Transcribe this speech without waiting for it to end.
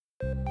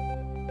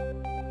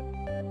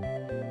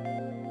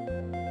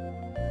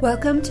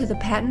Welcome to the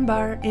Patent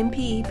Bar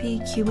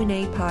MPEP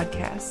Q&A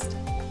podcast.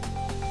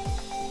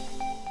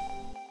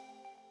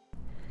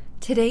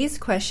 Today's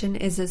question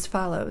is as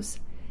follows.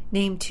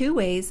 Name 2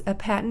 ways a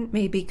patent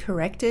may be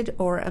corrected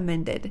or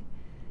amended.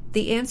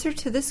 The answer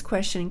to this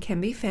question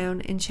can be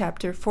found in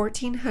Chapter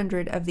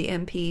 1400 of the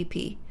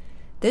MPEP.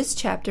 This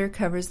chapter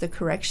covers the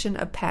correction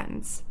of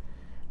patents.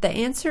 The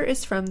answer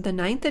is from the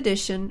 9th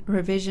edition,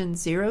 revision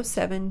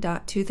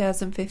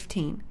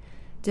 07.2015.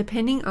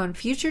 Depending on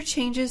future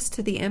changes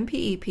to the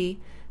MPEP,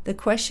 the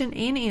question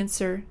and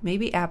answer may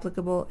be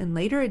applicable in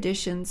later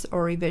editions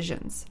or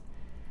revisions.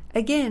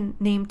 Again,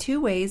 name 2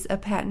 ways a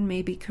patent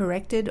may be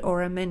corrected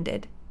or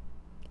amended.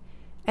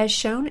 As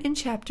shown in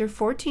Chapter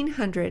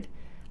 1400,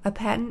 a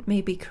patent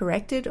may be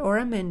corrected or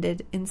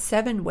amended in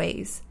 7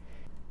 ways,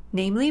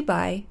 namely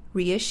by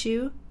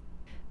reissue,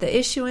 the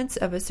issuance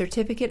of a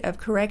certificate of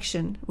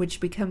correction which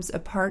becomes a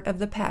part of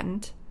the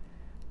patent,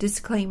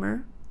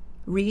 disclaimer,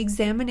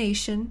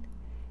 re-examination,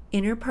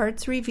 inter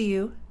partes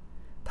review,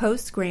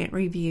 post-grant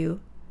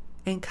review,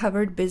 and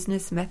covered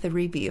business method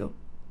review.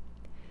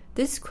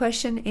 This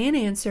question and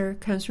answer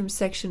comes from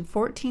Section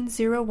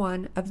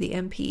 1401 of the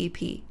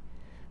MPEP.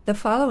 The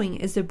following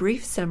is a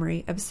brief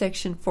summary of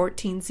Section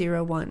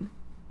 1401.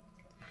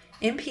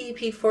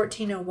 MPEP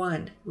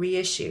 1401,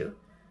 Reissue.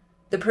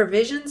 The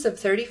provisions of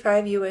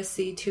 35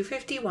 U.S.C.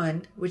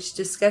 251, which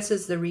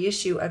discusses the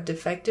reissue of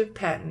defective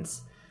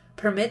patents,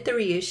 permit the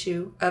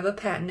reissue of a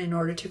patent in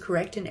order to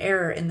correct an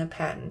error in the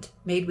patent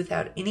made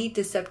without any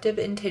deceptive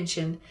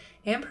intention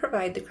and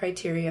provide the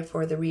criteria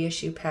for the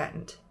reissue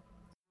patent.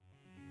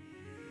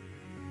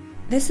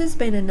 This has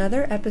been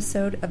another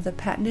episode of the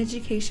Patent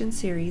Education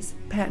Series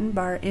Patent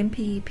Bar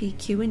MPEP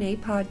Q&A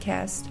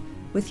podcast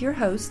with your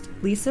host,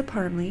 Lisa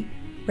Parmley,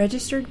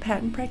 Registered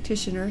Patent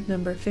Practitioner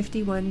number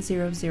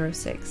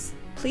 51006.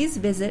 Please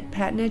visit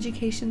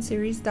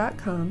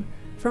patenteducationseries.com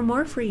for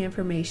more free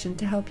information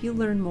to help you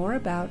learn more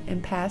about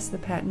and pass the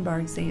Patent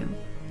Bar exam.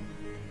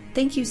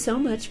 Thank you so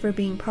much for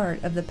being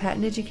part of the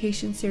Patent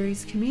Education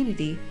Series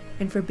community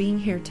and for being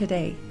here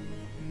today.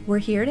 We're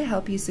here to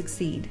help you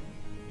succeed.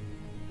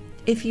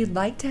 If you'd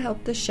like to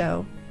help the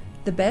show,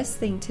 the best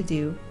thing to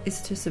do is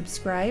to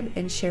subscribe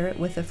and share it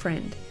with a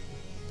friend.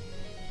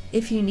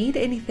 If you need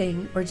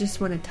anything or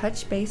just want to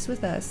touch base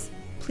with us,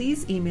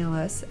 please email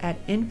us at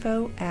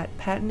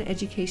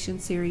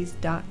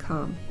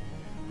info@patenteducationseries.com.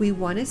 We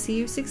want to see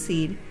you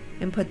succeed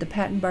and put the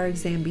Patent Bar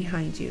exam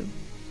behind you.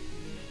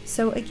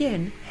 So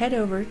again, head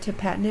over to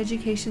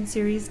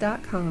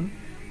patenteducationseries.com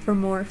for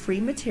more free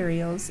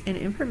materials and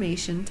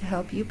information to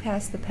help you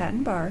pass the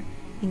Patent Bar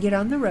and get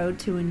on the road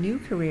to a new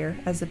career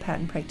as a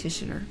patent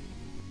practitioner.